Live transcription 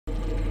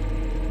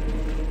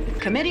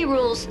Committee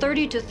rules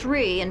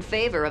 30-3 in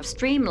favor of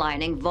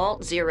streamlining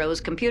Vault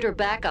Zero's computer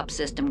backup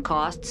system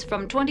costs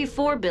from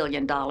 $24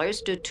 billion to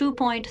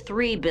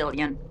 $2.3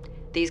 billion.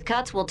 These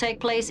cuts will take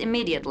place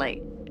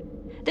immediately.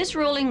 This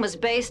ruling was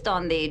based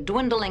on the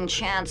dwindling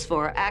chance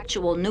for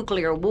actual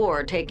nuclear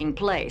war taking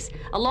place,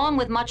 along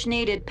with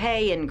much-needed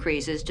pay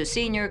increases to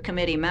senior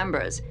committee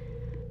members.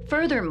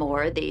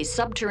 Furthermore, the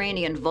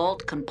subterranean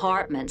vault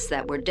compartments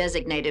that were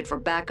designated for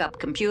backup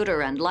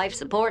computer and life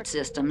support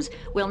systems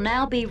will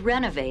now be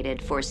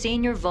renovated for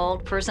senior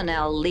vault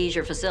personnel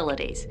leisure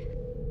facilities.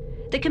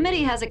 The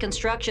committee has a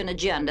construction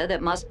agenda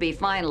that must be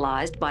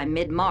finalized by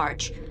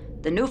mid-March.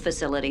 The new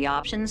facility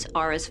options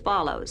are as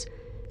follows: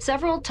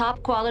 several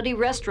top-quality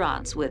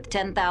restaurants with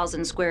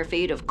 10,000 square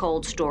feet of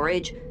cold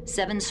storage,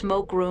 7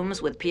 smoke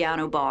rooms with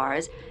piano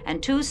bars,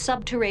 and 2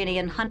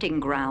 subterranean hunting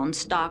grounds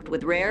stocked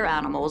with rare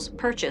animals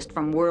purchased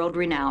from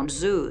world-renowned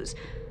zoos.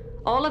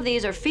 All of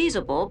these are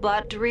feasible,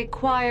 but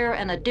require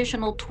an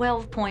additional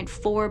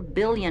 $12.4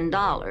 billion,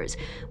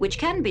 which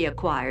can be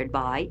acquired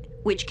by.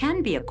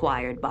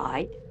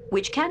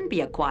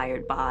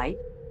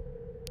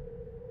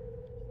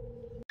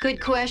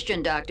 Good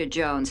question, Dr.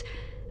 Jones.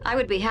 I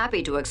would be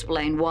happy to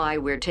explain why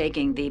we're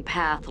taking the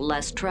path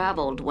less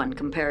traveled when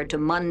compared to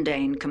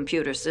mundane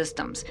computer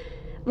systems.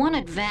 One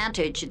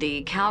advantage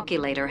the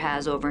calculator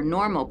has over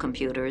normal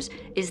computers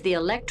is the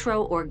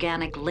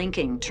electro-organic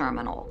linking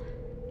terminal.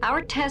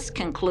 Our tests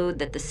conclude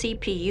that the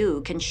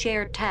CPU can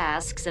share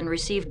tasks and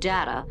receive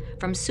data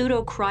from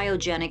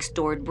pseudo-cryogenic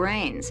stored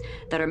brains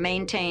that are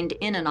maintained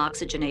in an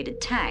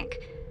oxygenated tank.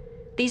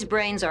 These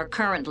brains are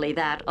currently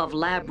that of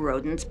lab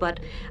rodents, but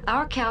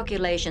our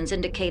calculations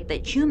indicate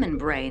that human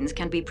brains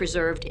can be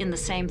preserved in the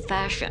same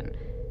fashion.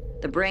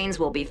 The brains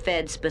will be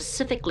fed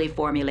specifically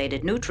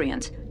formulated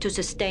nutrients to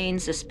sustain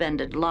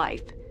suspended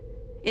life.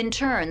 In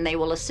turn, they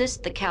will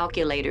assist the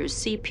calculator's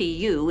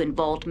CPU in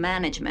vault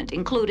management,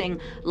 including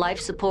life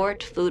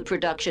support, food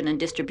production and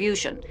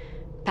distribution,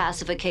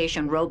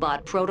 pacification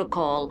robot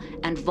protocol,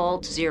 and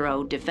Vault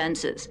Zero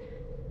defenses.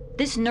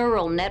 This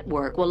neural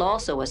network will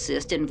also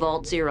assist in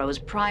Vault Zero's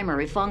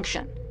primary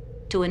function,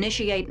 to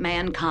initiate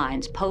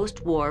mankind's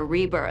post-war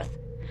rebirth.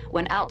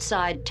 When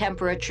outside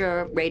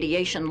temperature,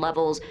 radiation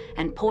levels,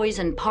 and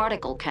poison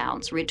particle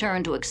counts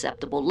return to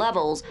acceptable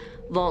levels,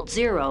 Vault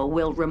Zero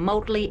will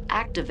remotely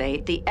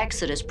activate the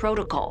Exodus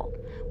protocol,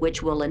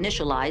 which will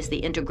initialize the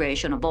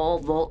integration of all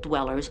Vault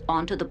dwellers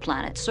onto the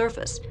planet's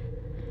surface.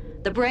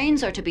 The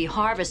brains are to be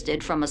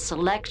harvested from a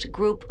select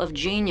group of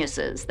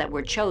geniuses that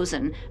were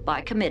chosen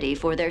by committee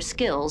for their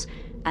skills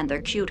and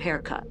their cute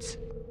haircuts.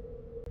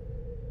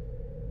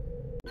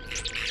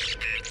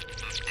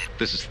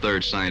 This is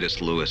Third Scientist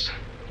Lewis.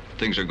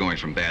 Things are going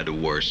from bad to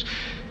worse.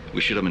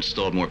 We should have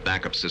installed more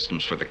backup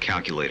systems for the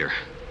calculator.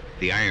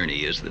 The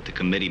irony is that the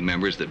committee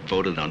members that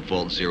voted on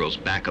Vault Zero's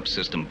backup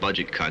system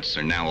budget cuts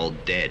are now all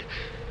dead.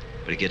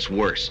 But it gets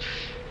worse.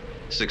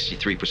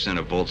 63%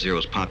 of Vault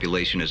Zero's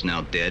population is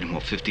now dead, while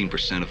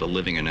 15% of the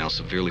living are now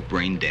severely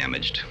brain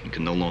damaged and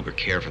can no longer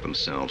care for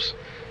themselves.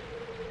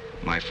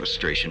 My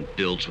frustration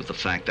builds with the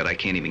fact that I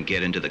can't even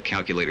get into the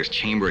calculator's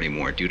chamber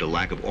anymore due to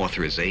lack of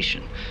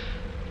authorization.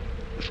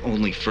 If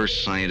only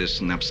First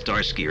Scientist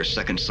Napstarsky or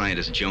Second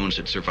Scientist Jones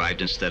had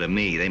survived instead of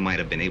me, they might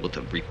have been able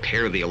to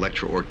repair the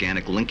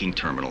electro-organic linking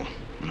terminal.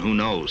 And who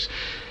knows?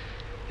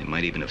 They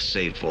might even have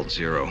saved Vault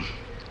Zero.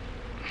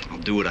 I'll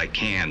do what I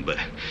can, but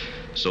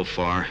so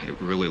far, it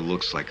really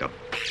looks like a...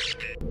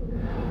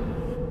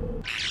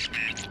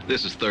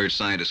 This is Third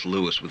Scientist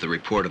Lewis with a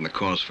report on the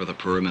cause for the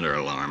perimeter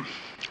alarm.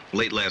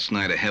 Late last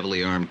night, a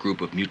heavily armed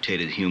group of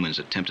mutated humans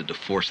attempted to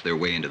force their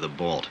way into the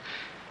vault.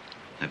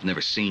 I've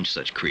never seen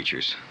such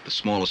creatures. The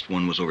smallest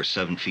one was over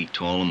 7 feet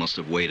tall and must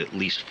have weighed at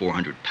least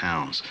 400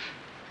 pounds.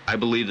 I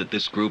believe that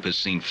this group has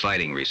seen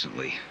fighting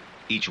recently.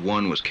 Each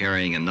one was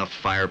carrying enough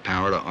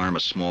firepower to arm a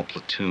small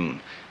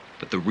platoon.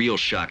 But the real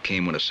shock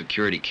came when a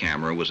security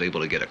camera was able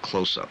to get a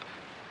close-up.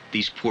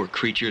 These poor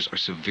creatures are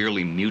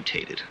severely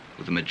mutated,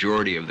 with the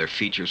majority of their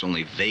features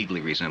only vaguely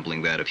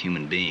resembling that of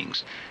human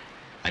beings.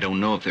 I don't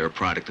know if they're a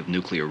product of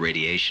nuclear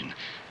radiation.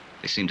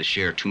 They seem to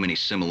share too many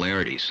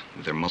similarities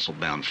with their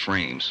muscle-bound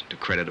frames to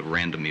credit a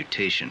random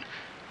mutation.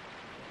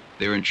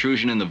 Their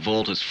intrusion in the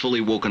vault has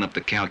fully woken up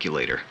the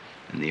calculator,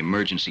 and the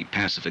emergency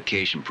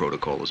pacification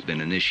protocol has been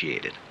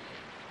initiated.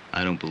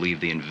 I don't believe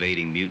the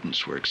invading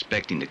mutants were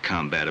expecting to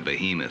combat a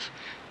behemoth,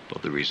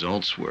 but the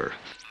results were